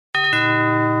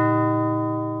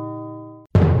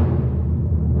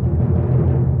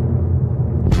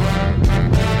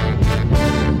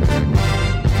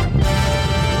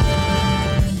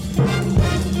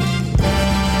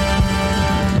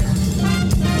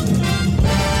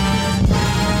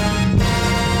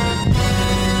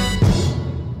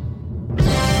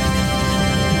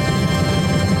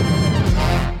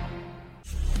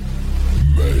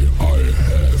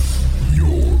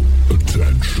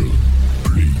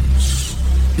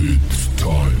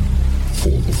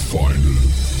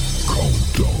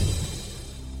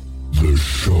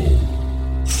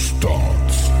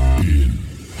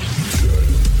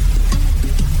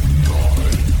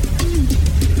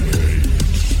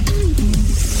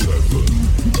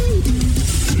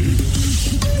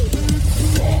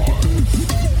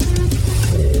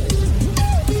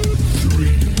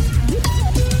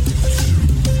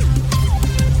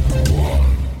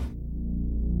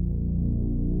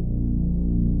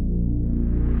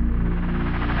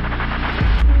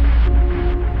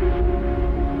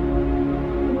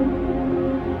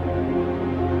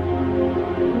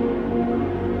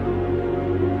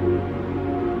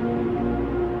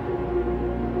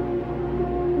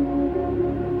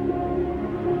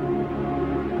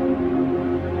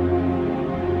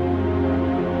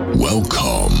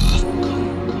Welcome.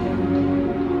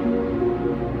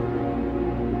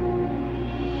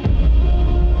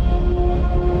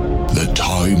 The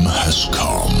time has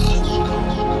come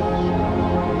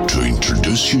to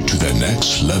introduce you to the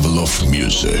next level of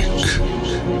music.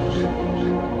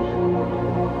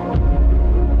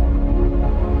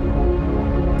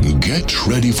 Get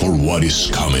ready for what is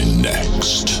coming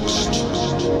next.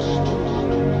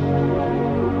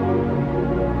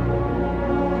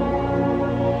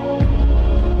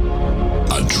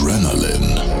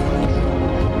 Adrenaline,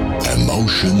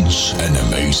 emotions, and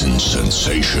amazing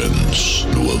sensations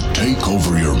will take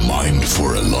over your mind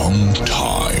for a long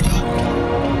time.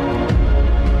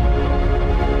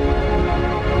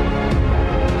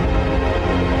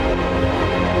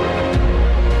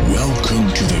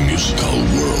 Welcome to the musical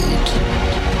world.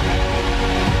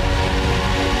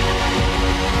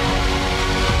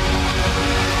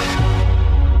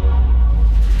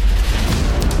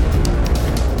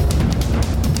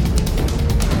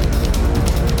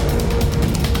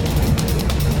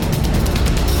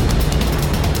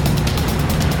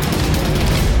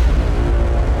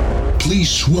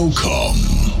 Please welcome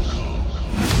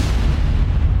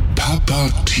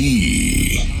Papa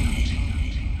T.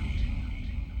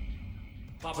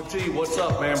 Papa T, what's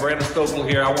up, man? Brandon Stokel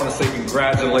here. I want to say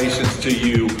congratulations to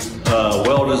you.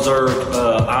 Well-deserved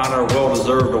honor,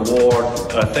 well-deserved award.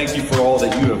 Thank you for all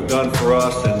that you have done for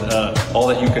us and all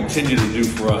that you continue to do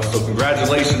for us. So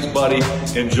congratulations, buddy.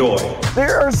 Enjoy.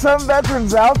 There are some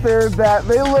veterans out there that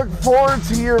they look forward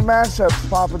to your mashups,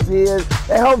 Papa T. It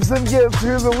helps them get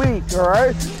through the week, all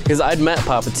right? Because I'd met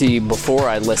Papa T before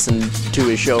I listened to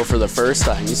his show for the first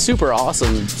time. He's super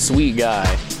awesome, sweet guy.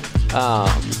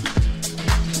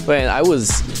 Man,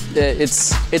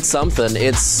 it's something.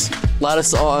 It's a lot of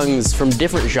songs from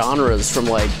different genres, from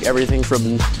like everything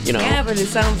from, you know. Yeah, but it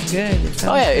sounds good. It's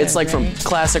like right? from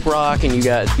classic rock, and you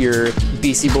got your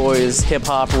Beastie Boys, hip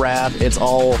hop, rap. It's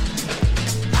all.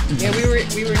 Yeah, we were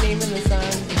naming the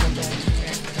songs in the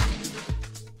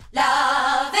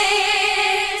Love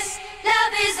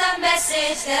is a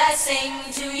message that I sing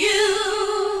to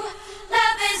you.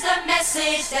 Love is a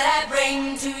message that I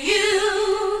bring to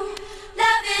you.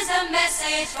 Love is a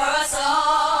message for us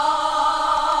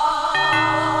all.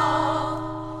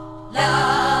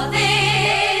 Love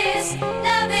is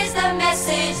the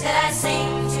message that I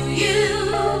sing to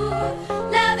you.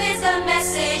 Love is a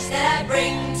message that I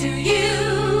bring to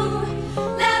you.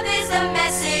 Love is a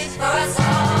message for us all.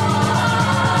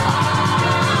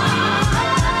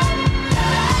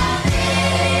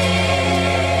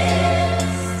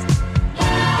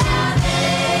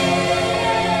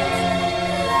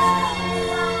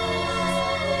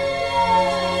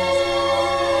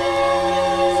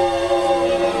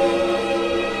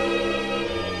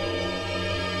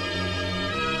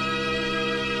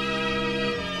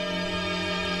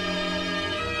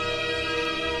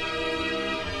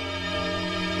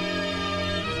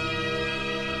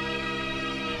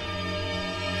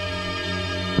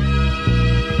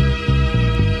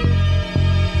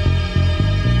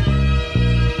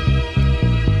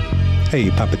 Hey,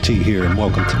 Papa T here, and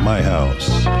welcome to my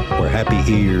house, where happy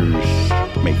ears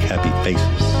make happy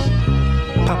faces.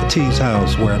 Papa T's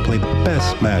house, where I play the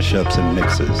best mashups and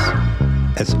mixes.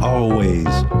 As always,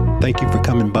 thank you for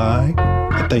coming by,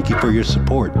 and thank you for your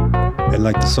support. And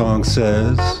like the song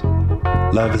says,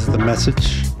 love is the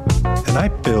message, and I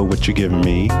feel what you're giving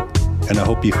me, and I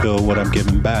hope you feel what I'm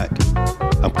giving back.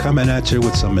 I'm coming at you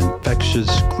with some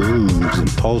infectious grooves and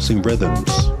pulsing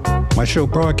rhythms. My show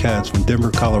broadcasts from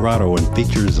Denver, Colorado, and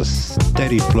features a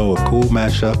steady flow of cool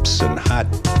mashups and hot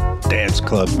dance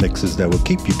club mixes that will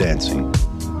keep you dancing.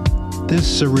 This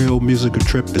surreal musical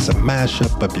trip is a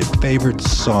mashup of your favorite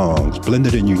songs,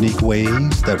 blended in unique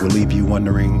ways that will leave you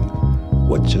wondering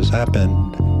what just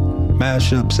happened.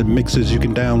 Mashups and mixes you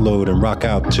can download and rock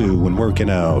out to when working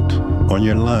out, on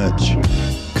your lunch,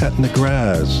 cutting the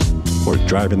grass, or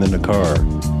driving in the car,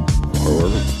 or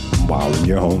while in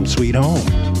your home sweet home.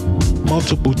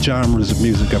 Multiple genres of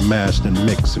music are mashed and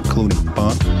mixed, including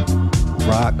funk,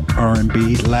 rock,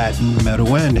 R&B, Latin,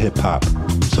 metal, and hip-hop.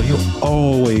 So you'll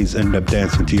always end up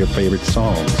dancing to your favorite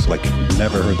songs like you've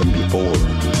never heard them before.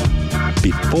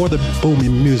 Before the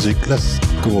booming music, let's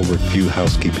go over a few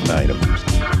housekeeping items.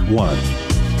 1.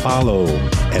 Follow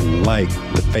and like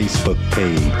the Facebook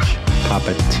page,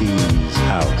 Papa T's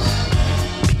House.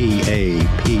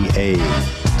 PAPATZHOUSE.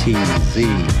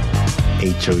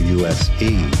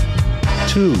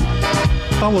 2.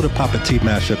 Follow the Papa T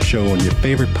Mashup Show on your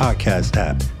favorite podcast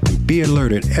app and be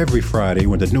alerted every Friday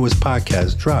when the newest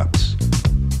podcast drops.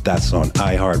 That's on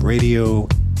iHeartRadio,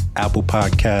 Apple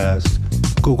Podcasts,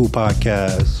 Google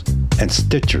Podcasts, and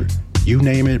Stitcher. You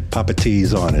name it, Papa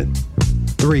T's on it.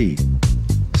 3,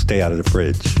 stay out of the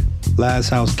fridge. Last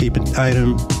housekeeping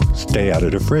item, stay out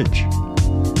of the fridge.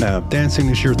 Now, if dancing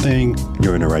is your thing,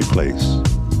 you're in the right place.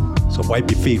 So wipe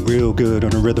your feet real good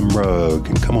on a rhythm rug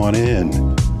and come on in.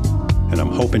 And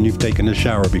I'm hoping you've taken a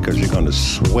shower because you're going to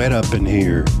sweat up in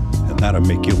here and that'll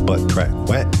make your butt crack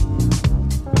wet.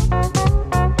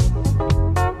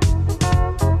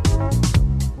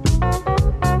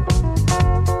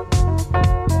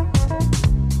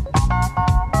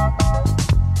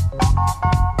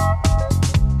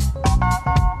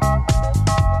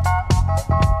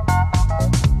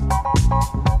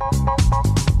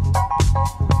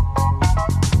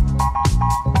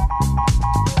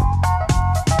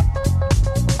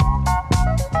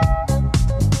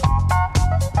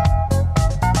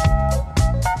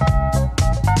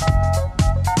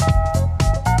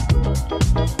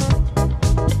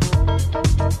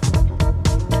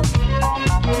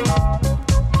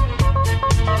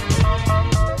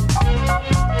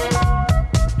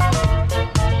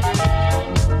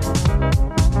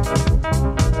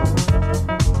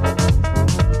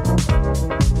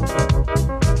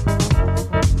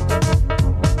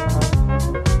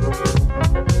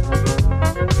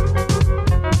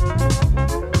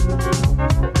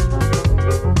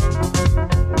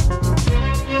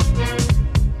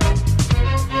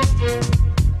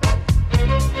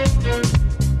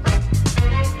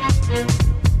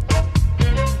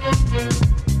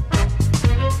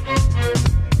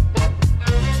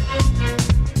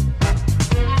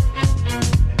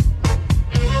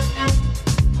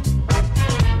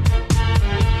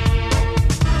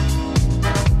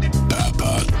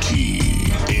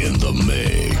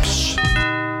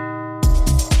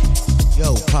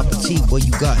 What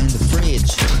you got in the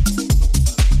fridge?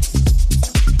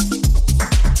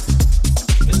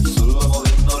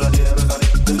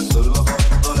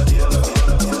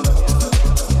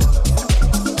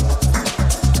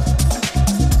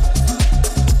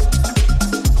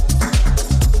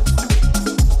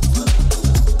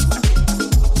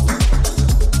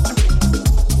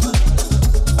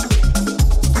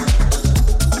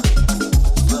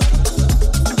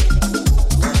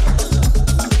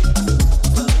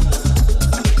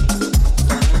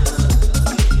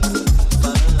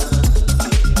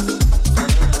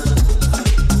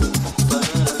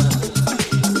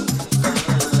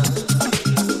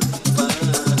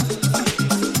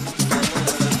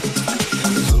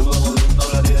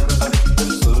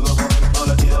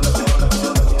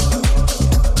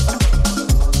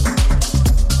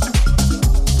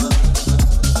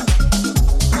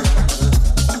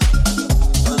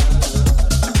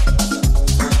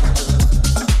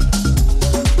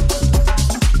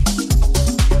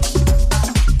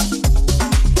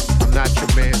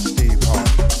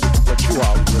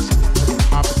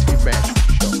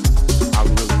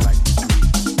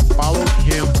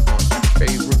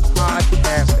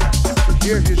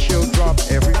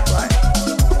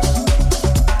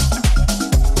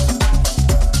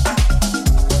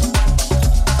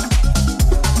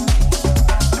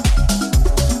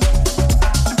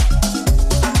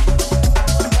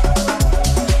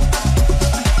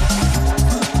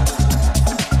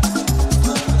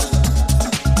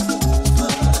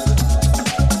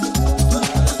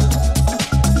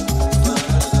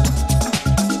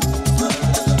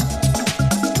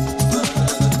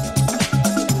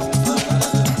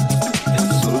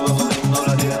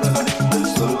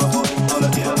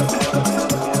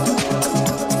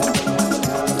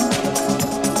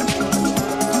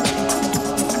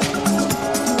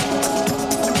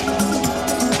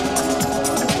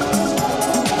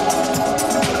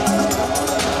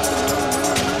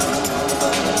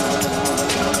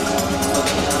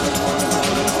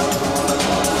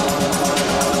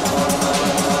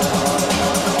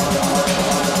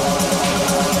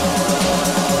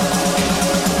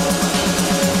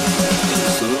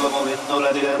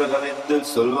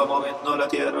 sol va moviendo la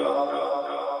tierra.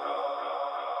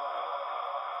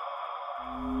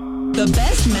 The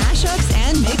best mashups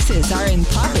and mixes are in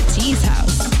Papa T's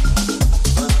house.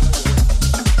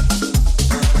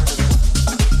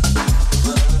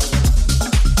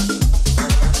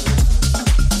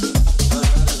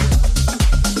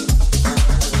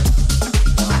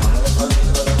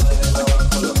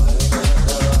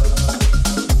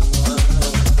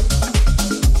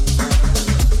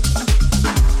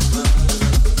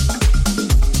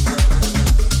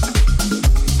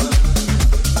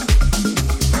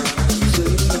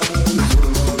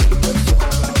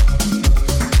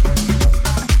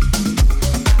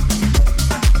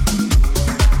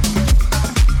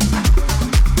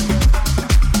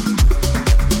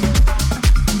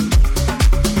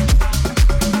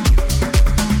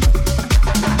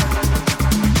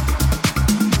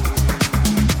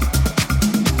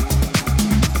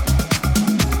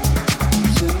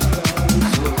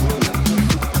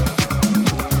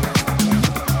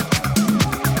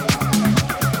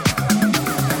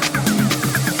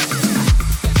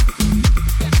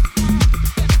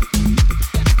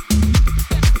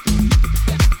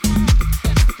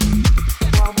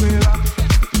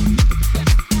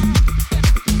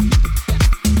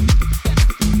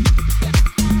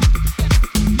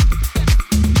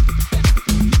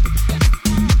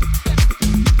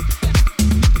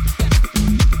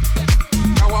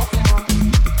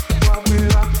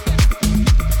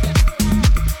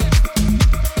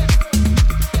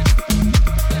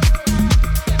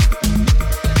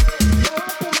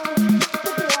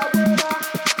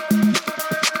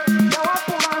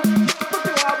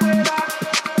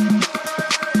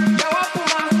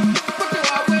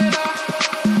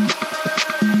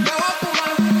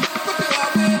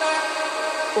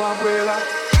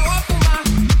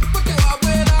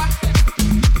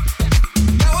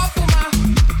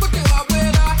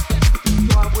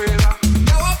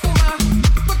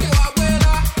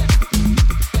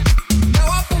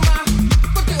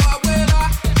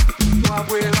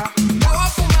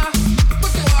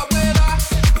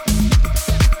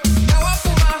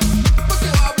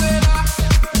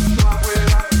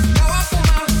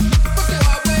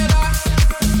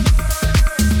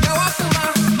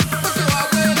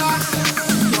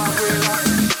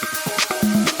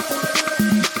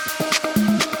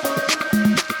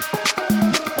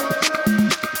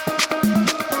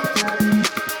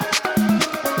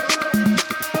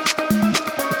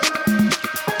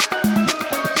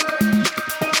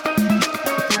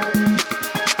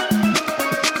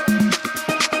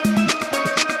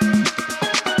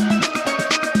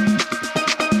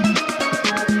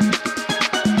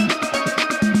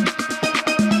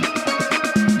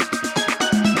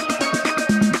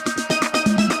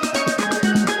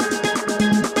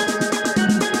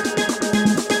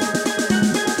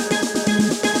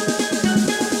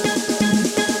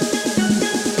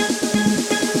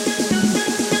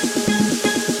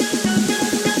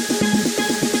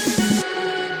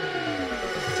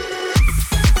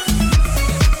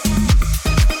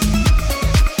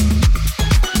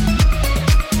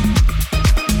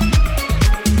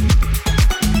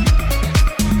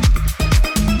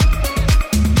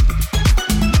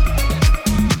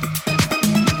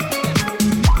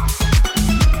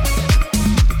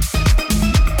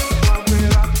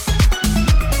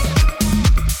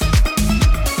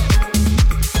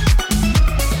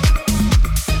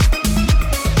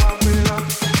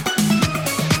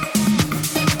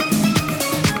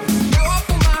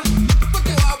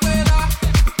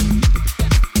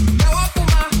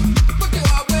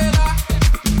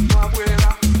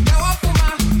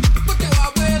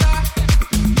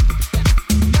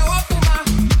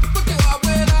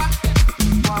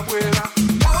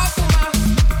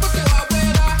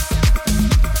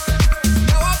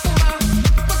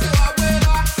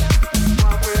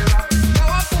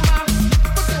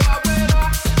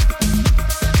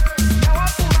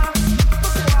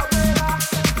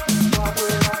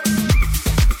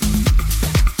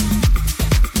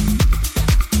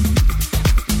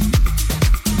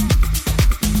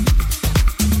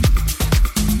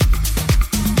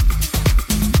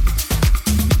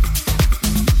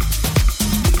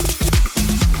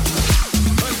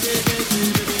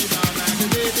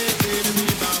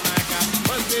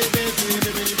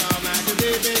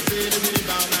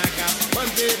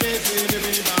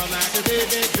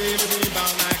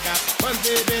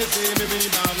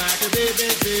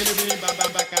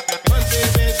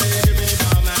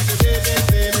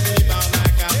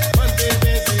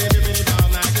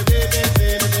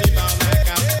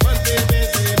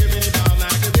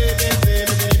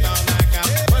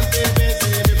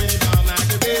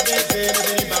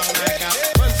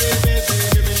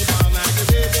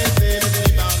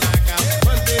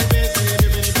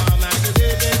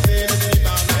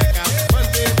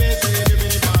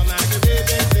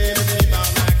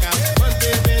 One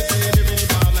day,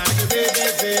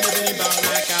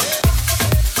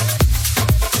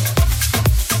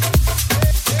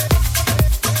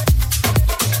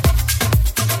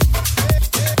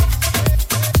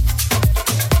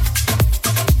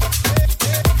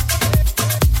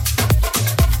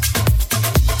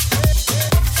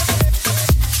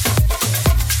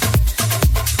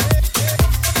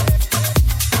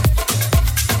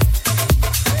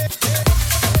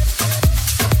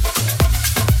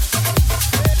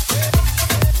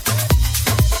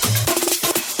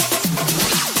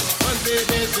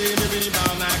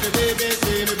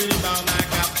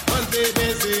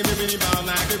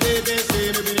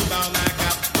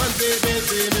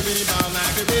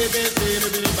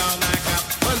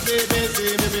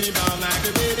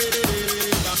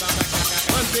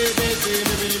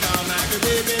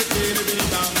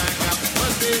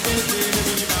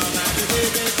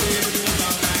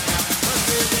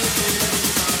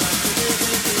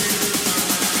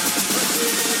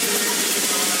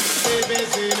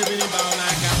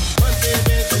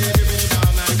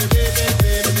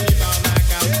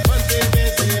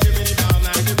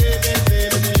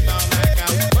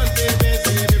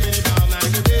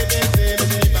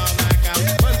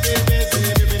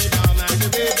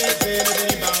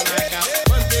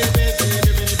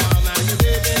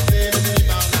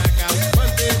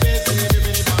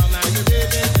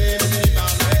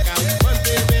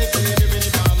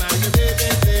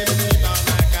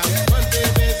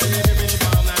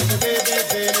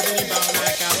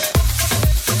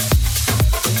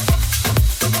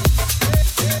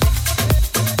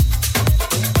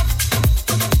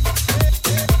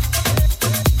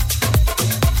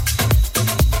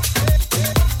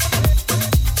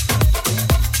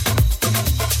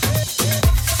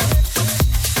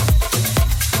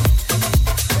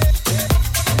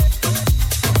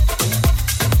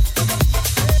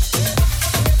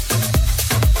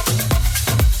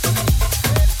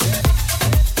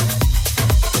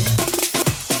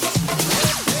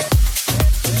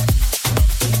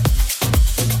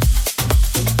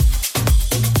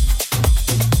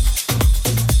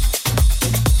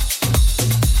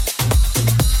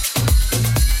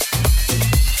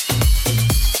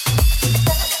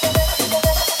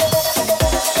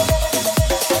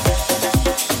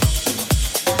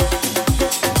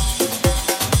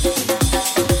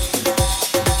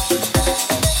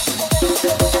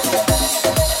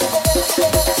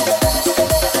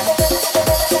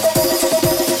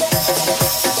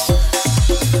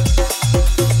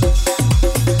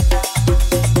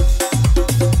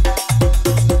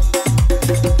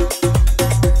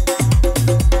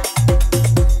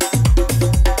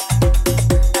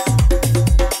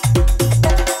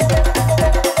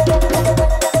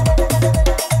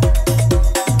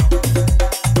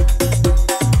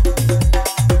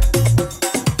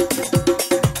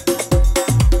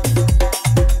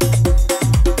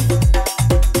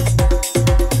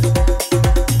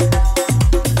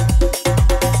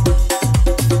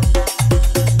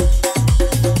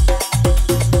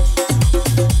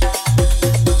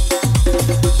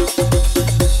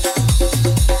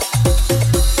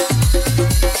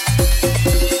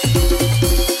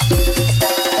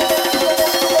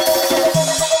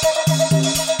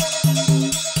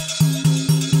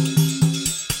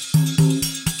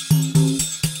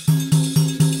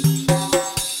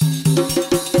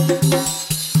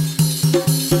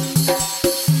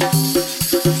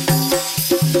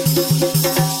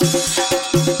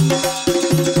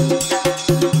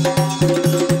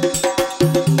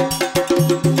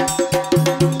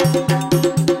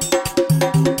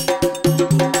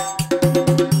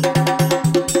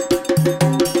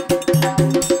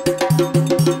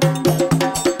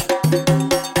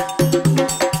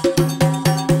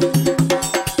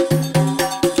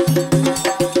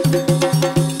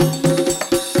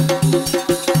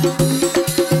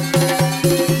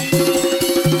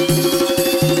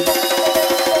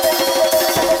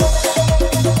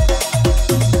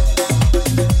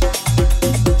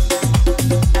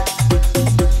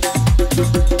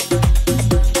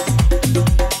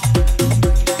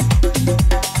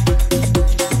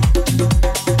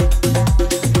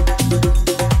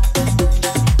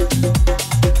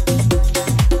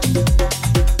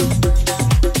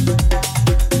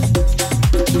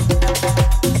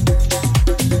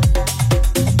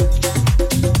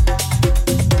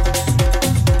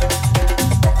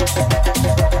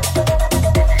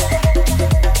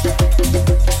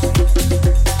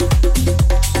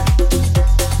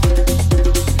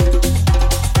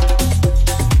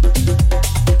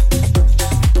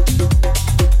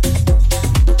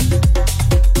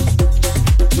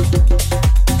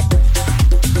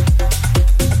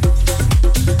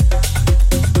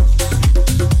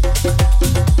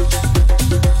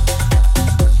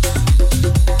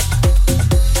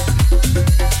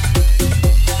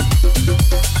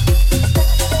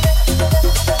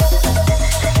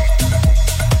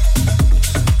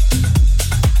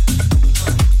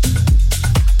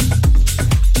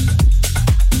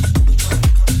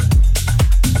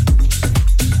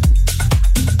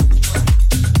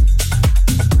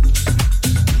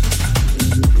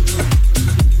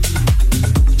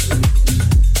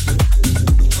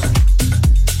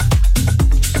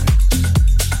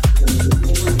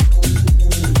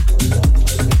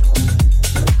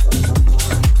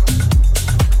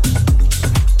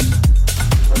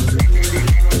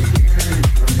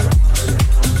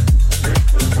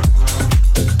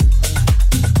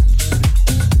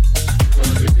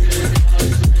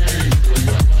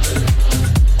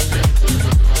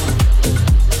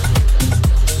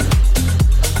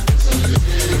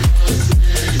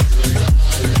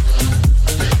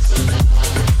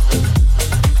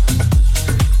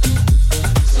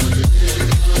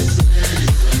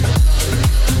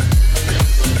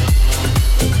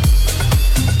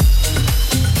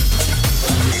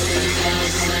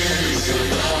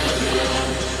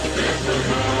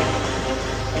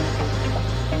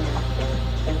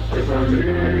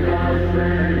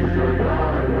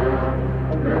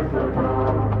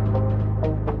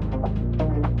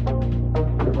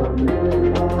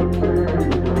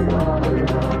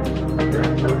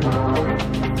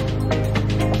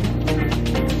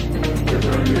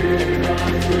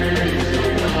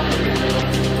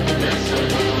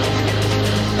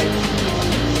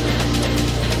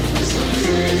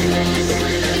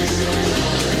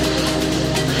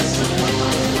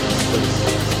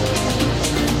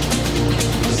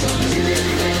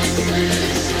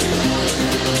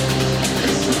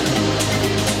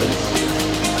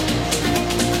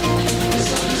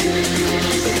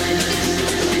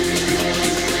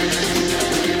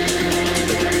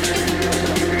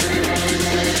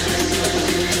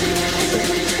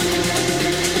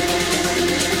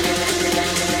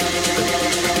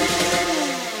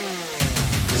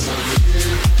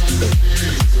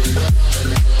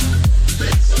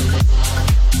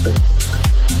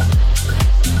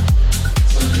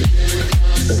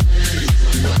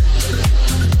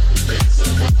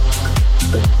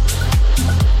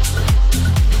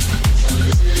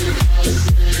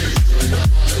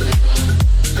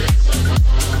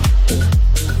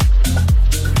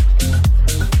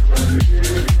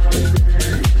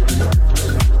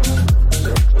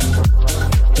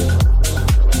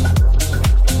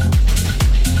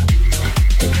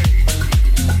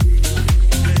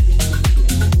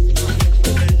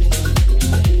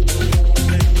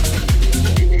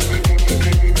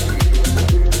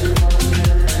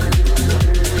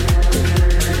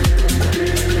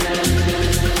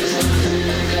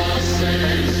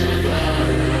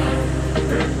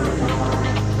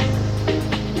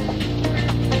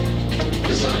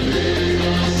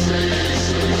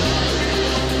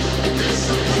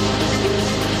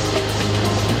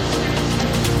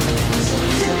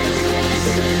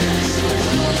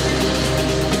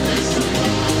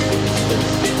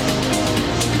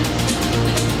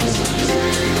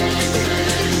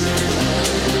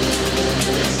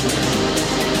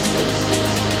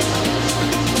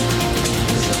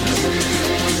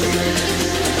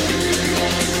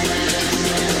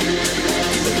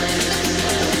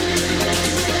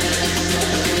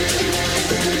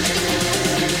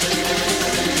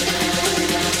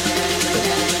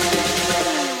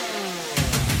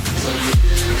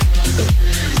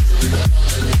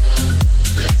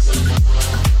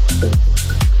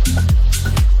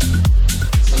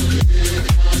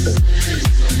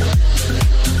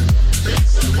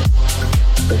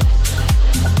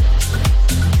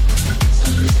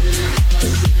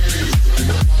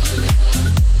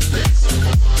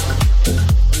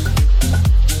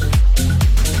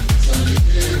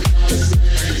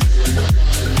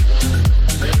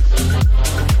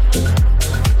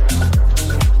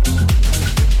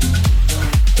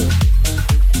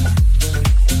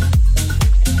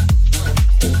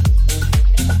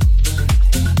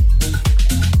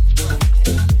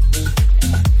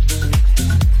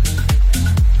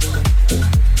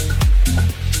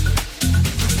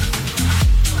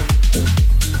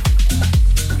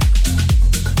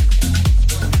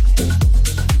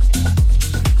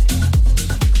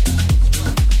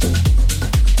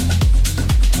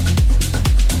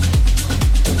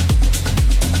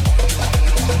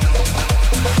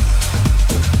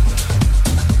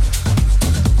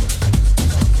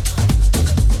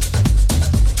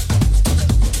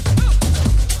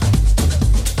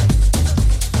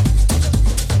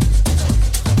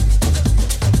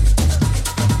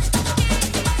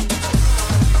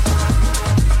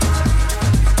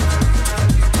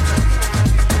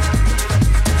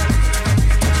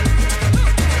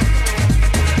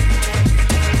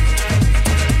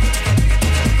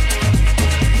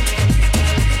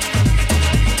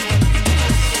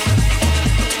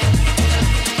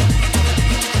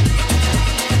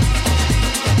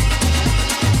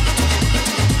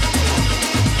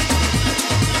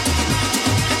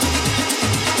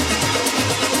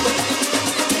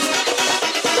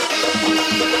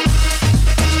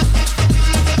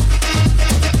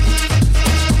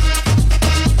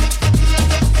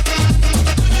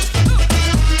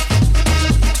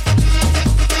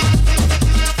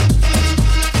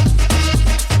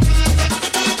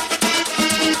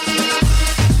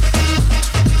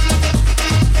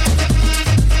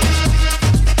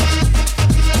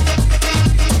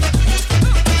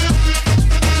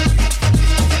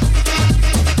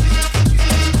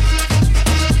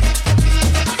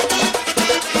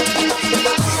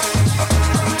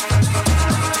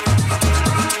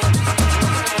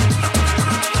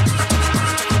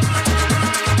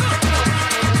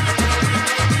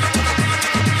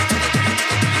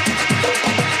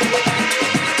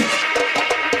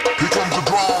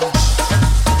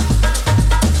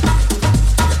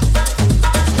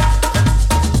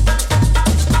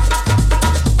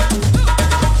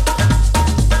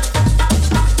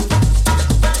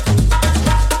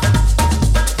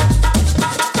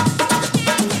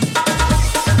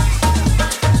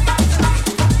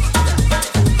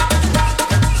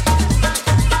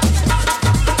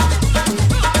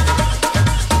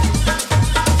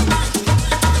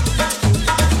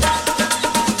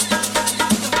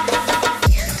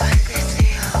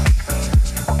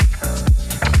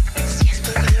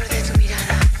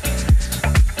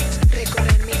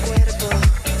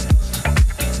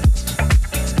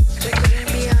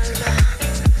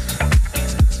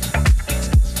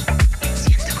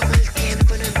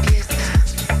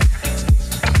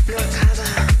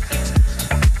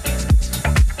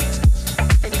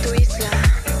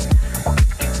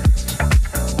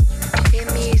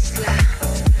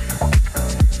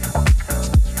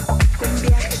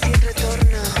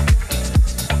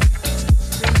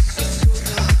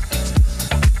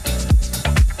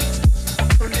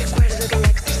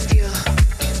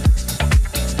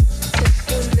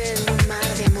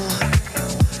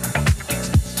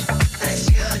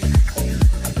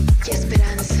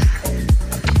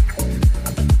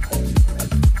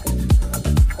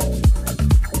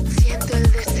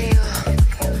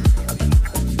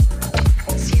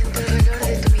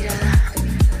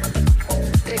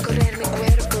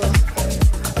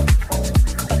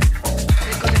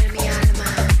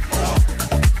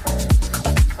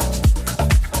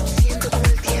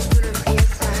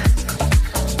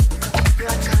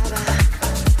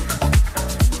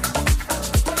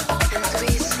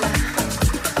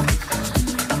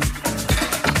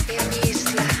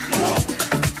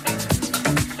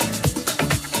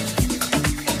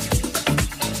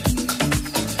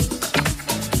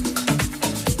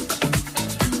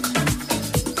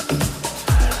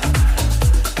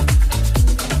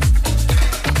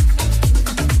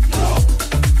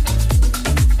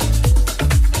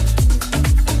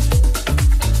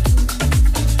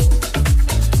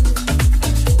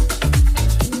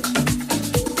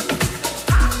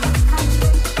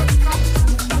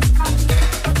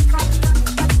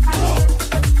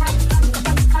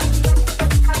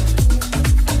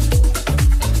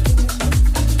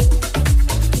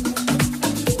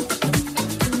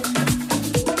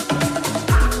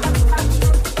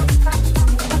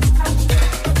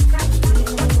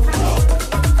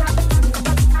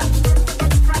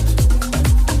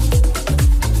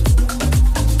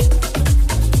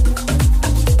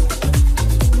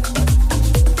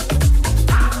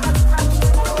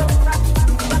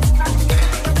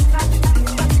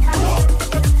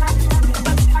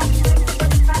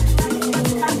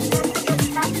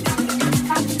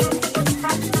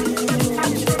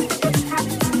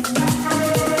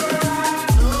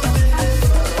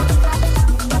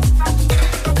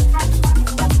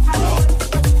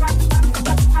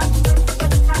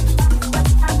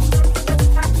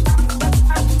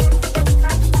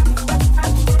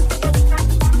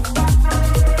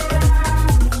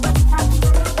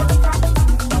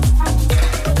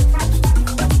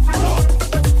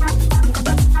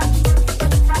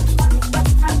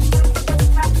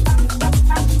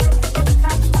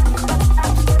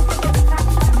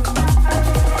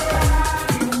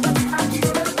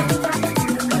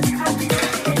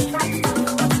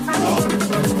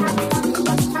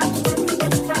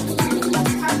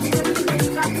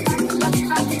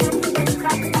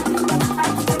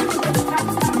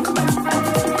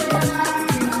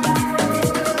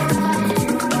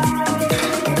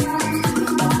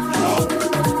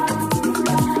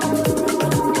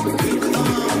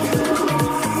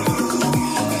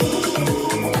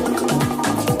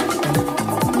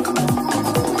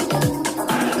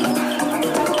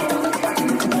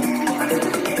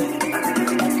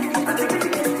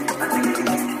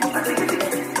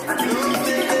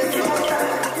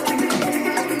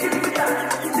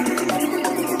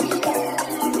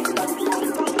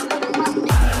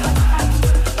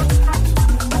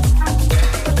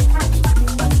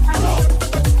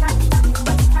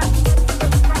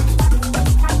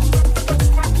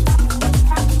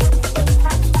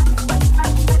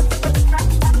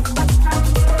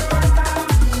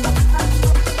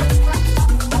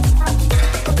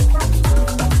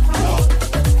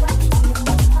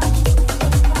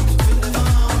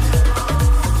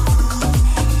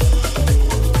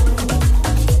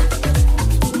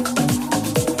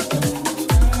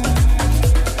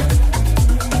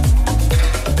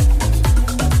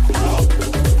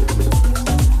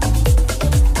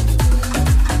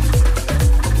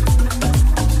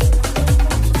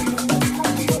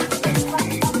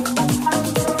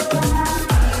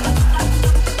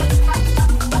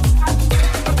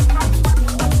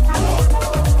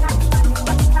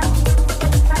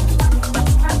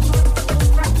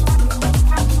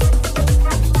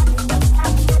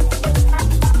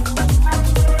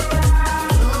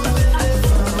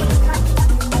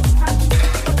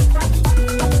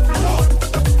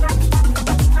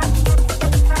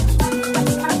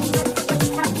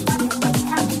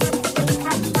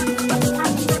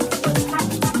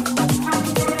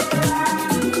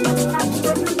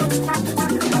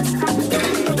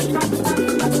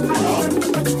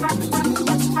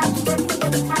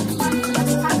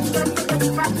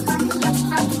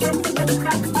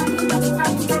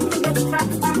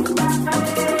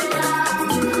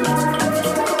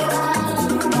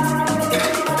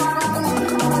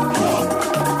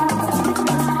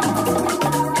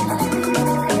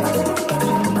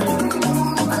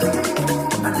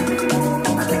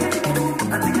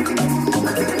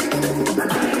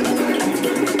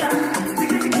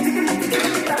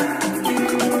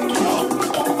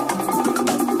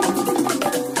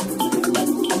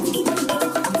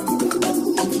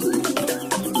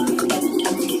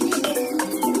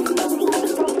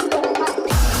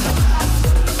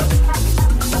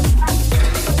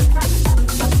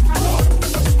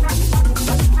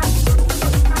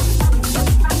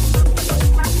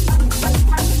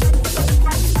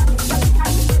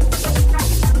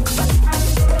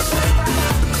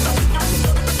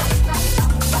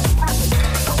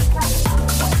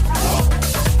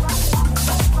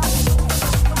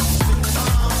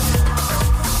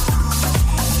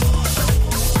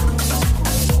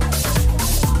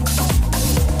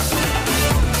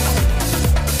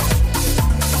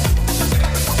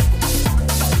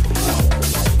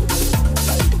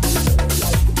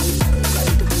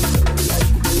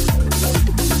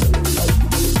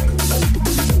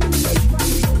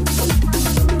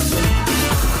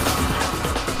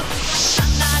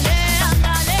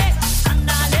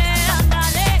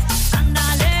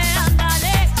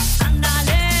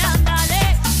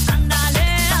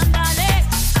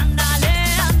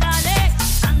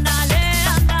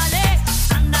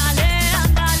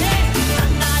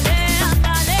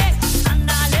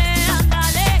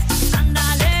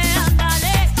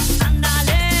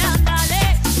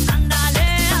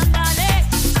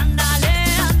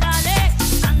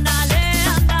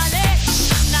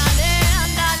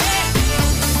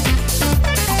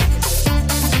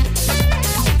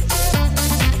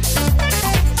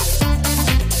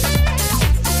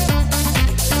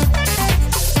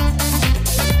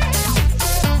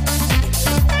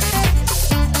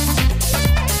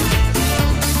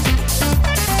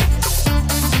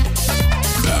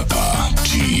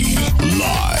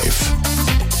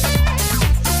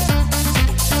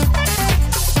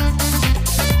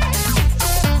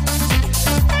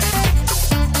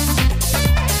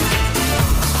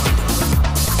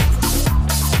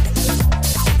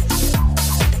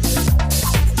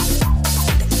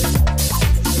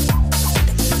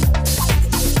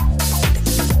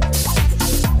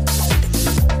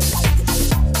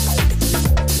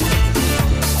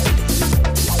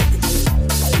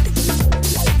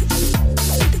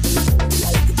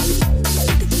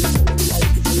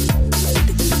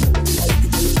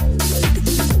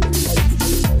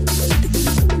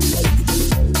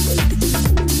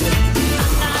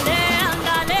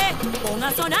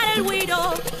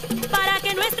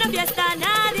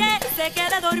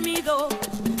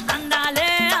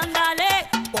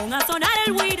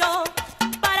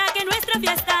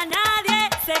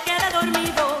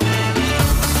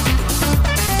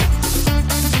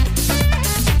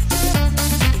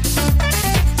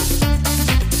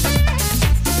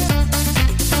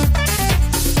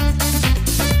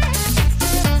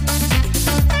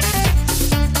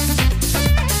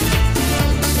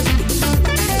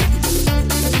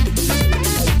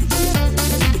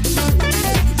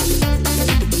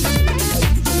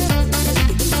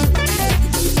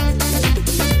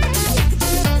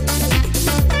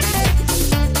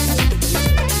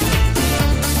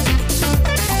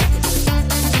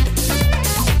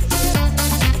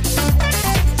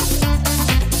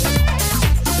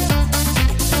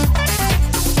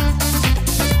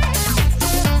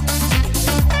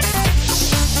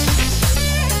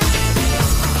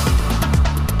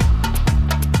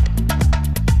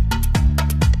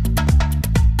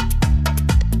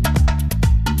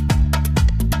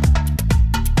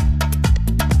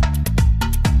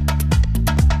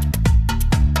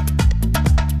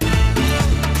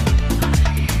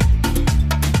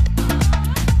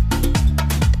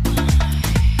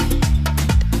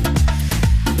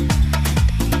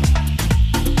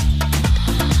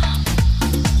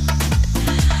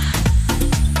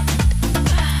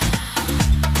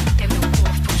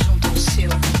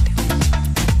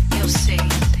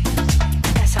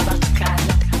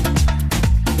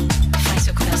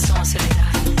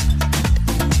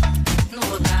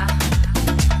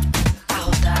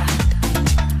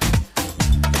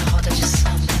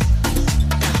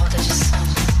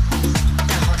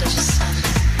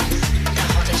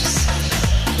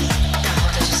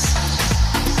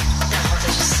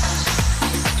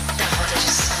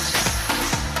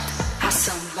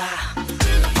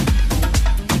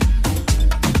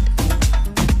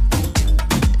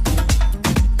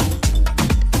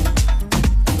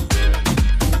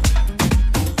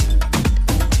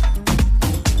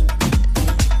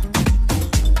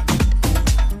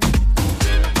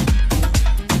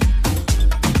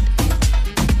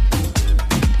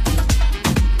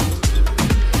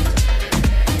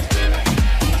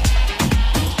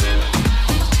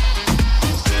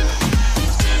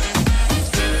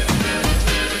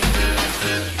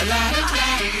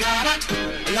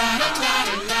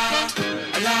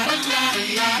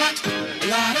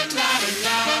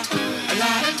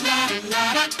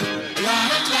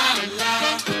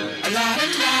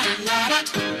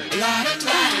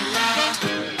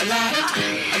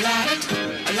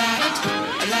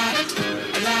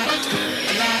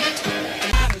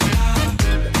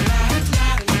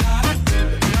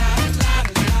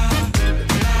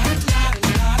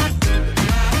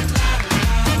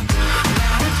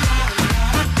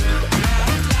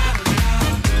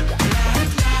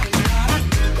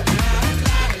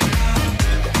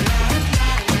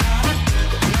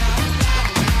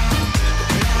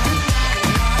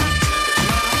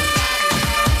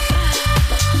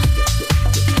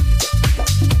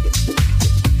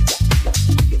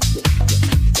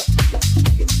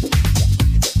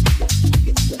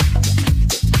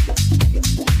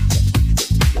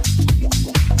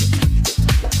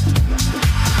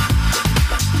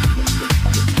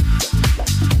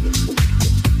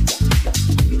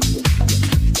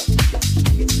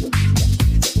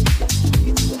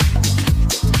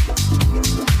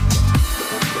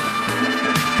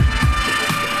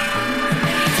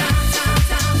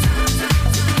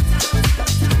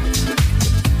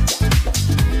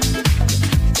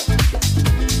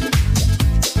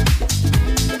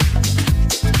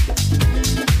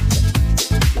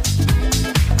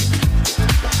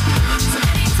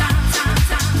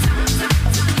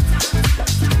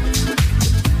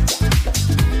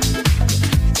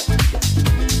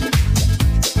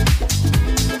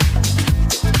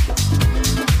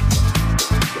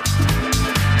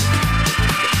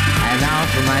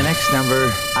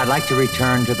 I'd like to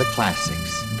return to the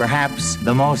classics, perhaps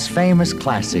the most famous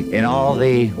classic in all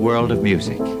the world of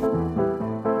music.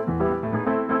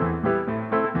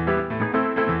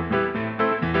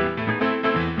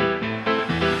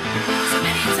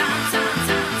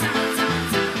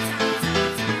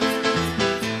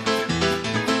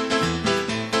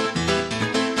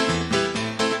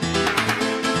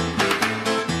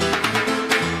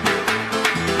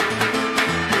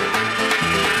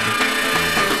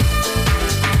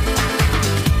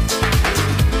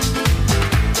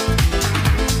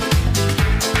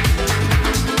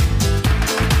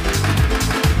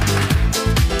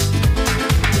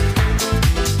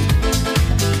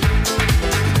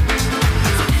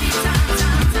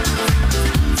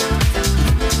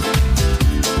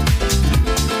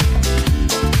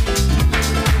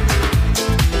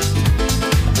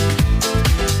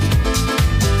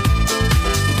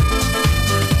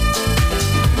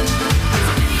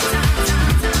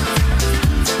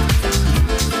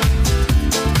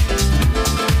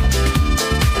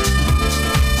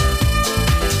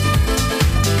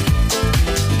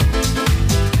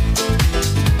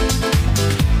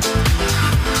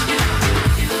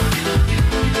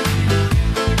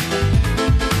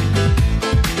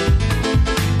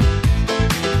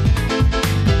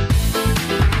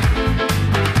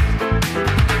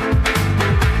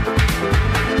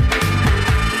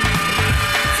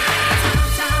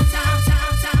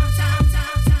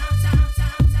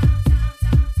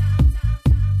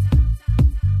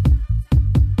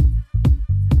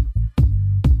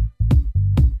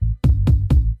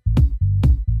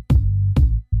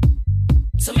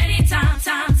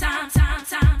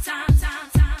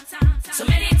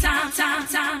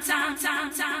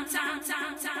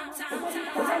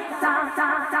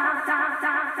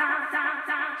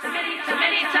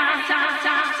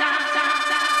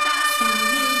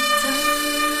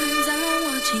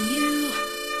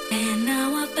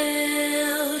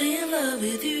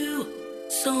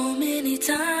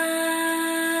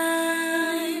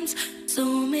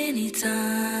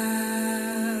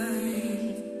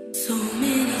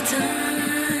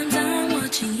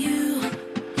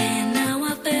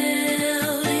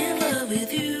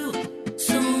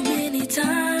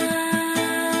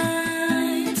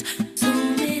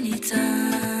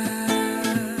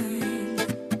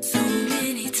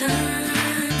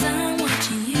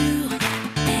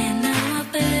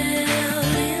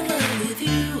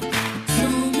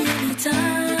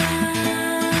 Time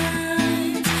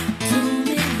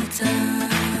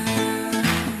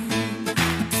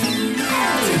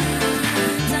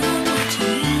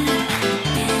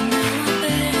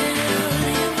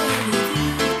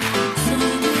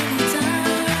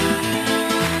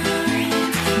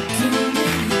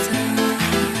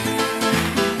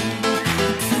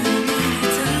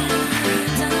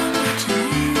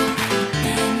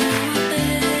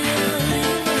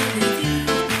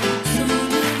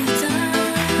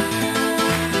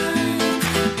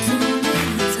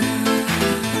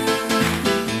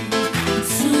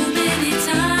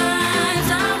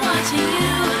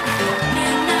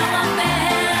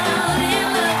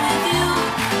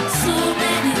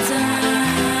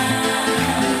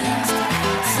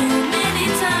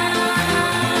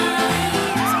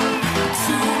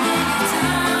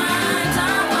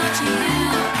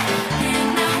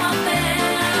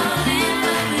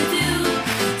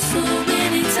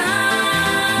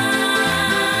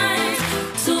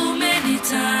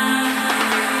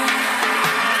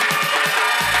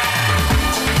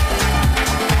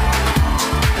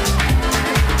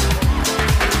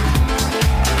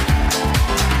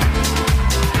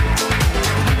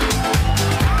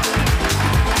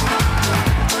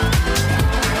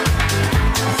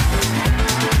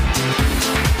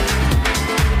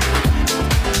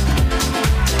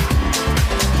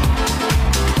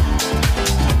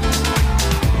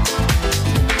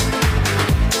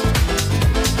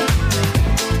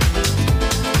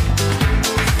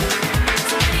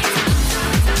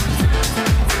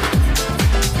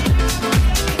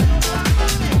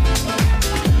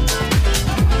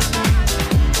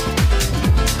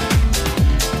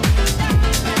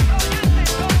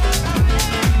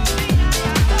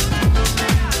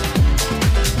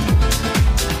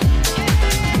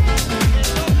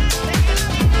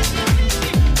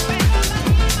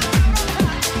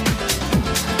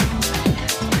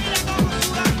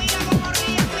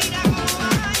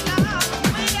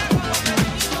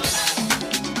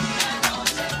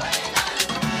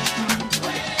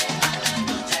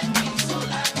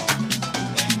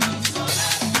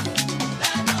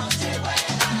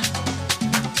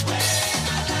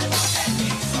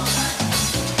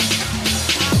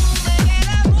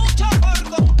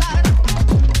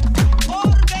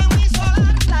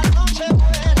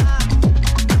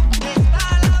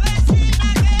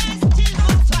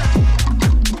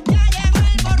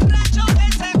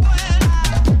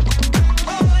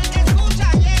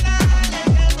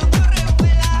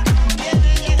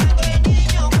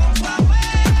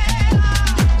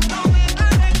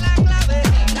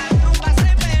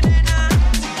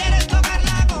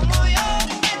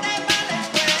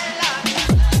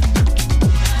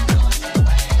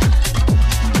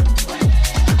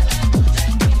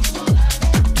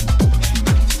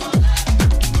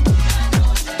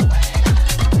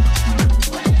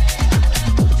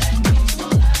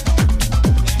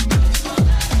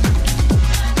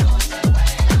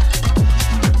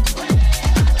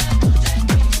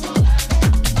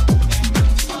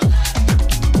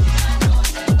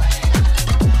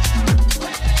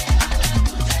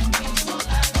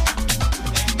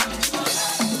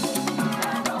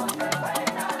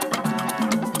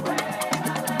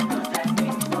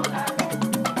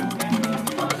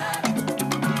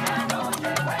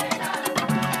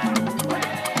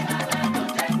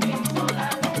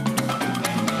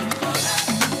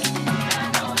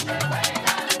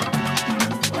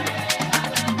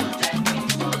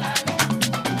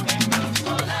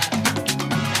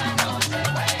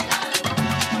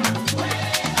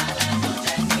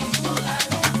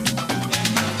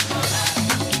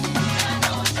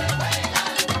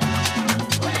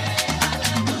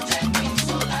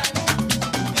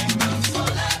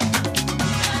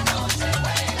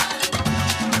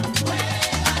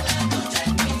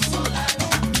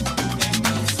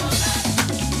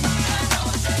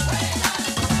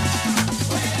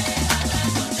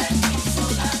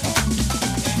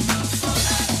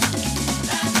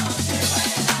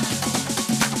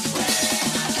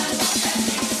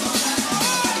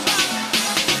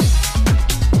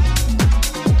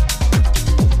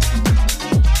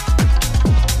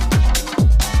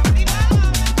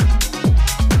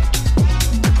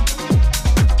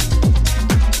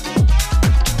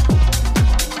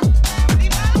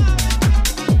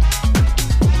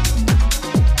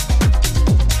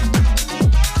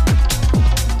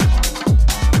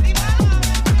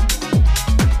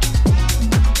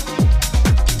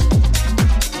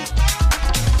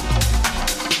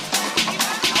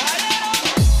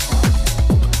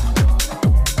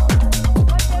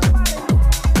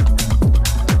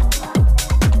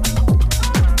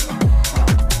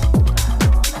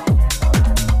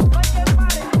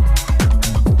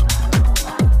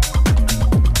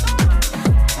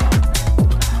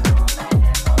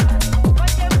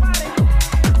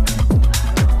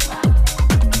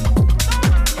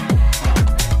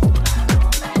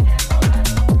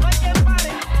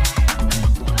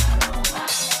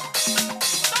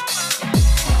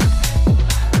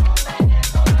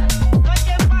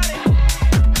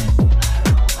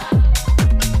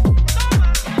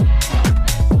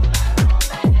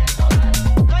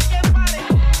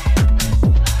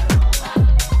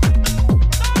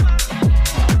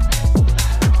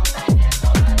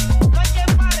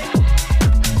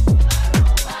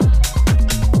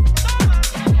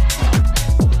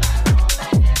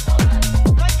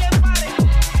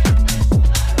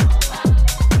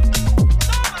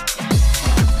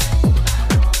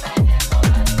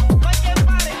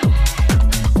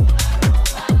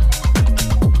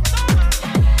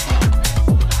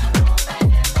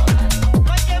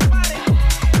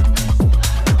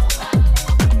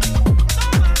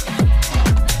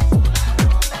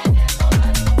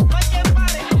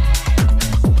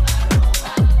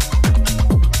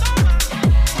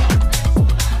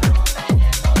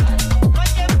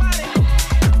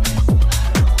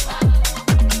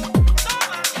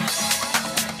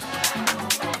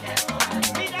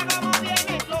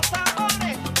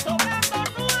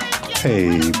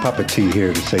Hey, Papa T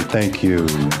here to say thank you.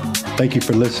 Thank you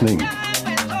for listening.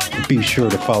 Be sure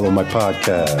to follow my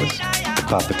podcast, The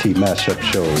Papa T Mashup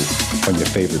Show, on your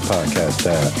favorite podcast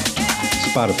app.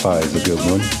 Spotify is a good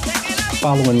one.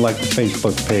 Follow and like the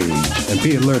Facebook page, and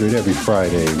be alerted every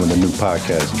Friday when the new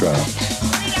podcast drops.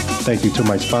 Thank you to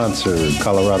my sponsor,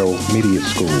 Colorado Media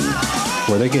School,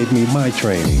 where they gave me my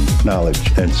training,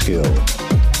 knowledge, and skill.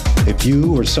 If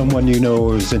you or someone you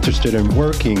know is interested in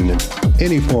working in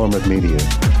any form of media,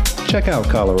 check out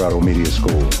Colorado Media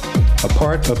School, a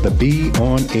part of the Be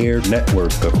On Air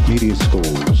network of media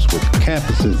schools with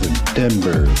campuses in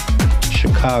Denver,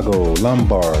 Chicago,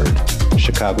 Lombard,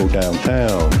 Chicago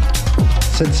downtown,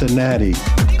 Cincinnati,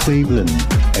 Cleveland,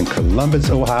 and Columbus,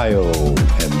 Ohio,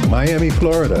 and Miami,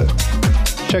 Florida.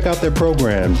 Check out their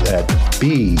programs at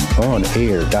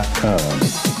beonair.com,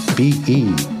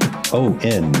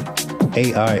 beonair.com.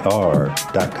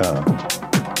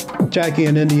 Jackie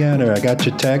in Indiana, I got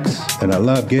your texts, and I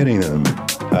love getting them.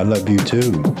 I love you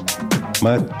too.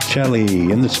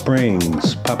 Machelli in the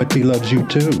Springs, Papa T loves you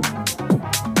too.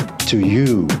 To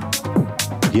you,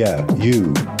 yeah,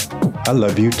 you, I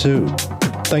love you too.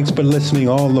 Thanks for listening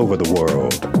all over the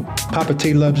world. Papa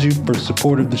T loves you for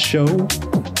support of the show.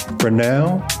 For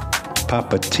now,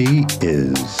 Papa T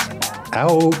is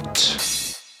out.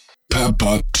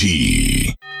 Papa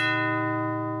T.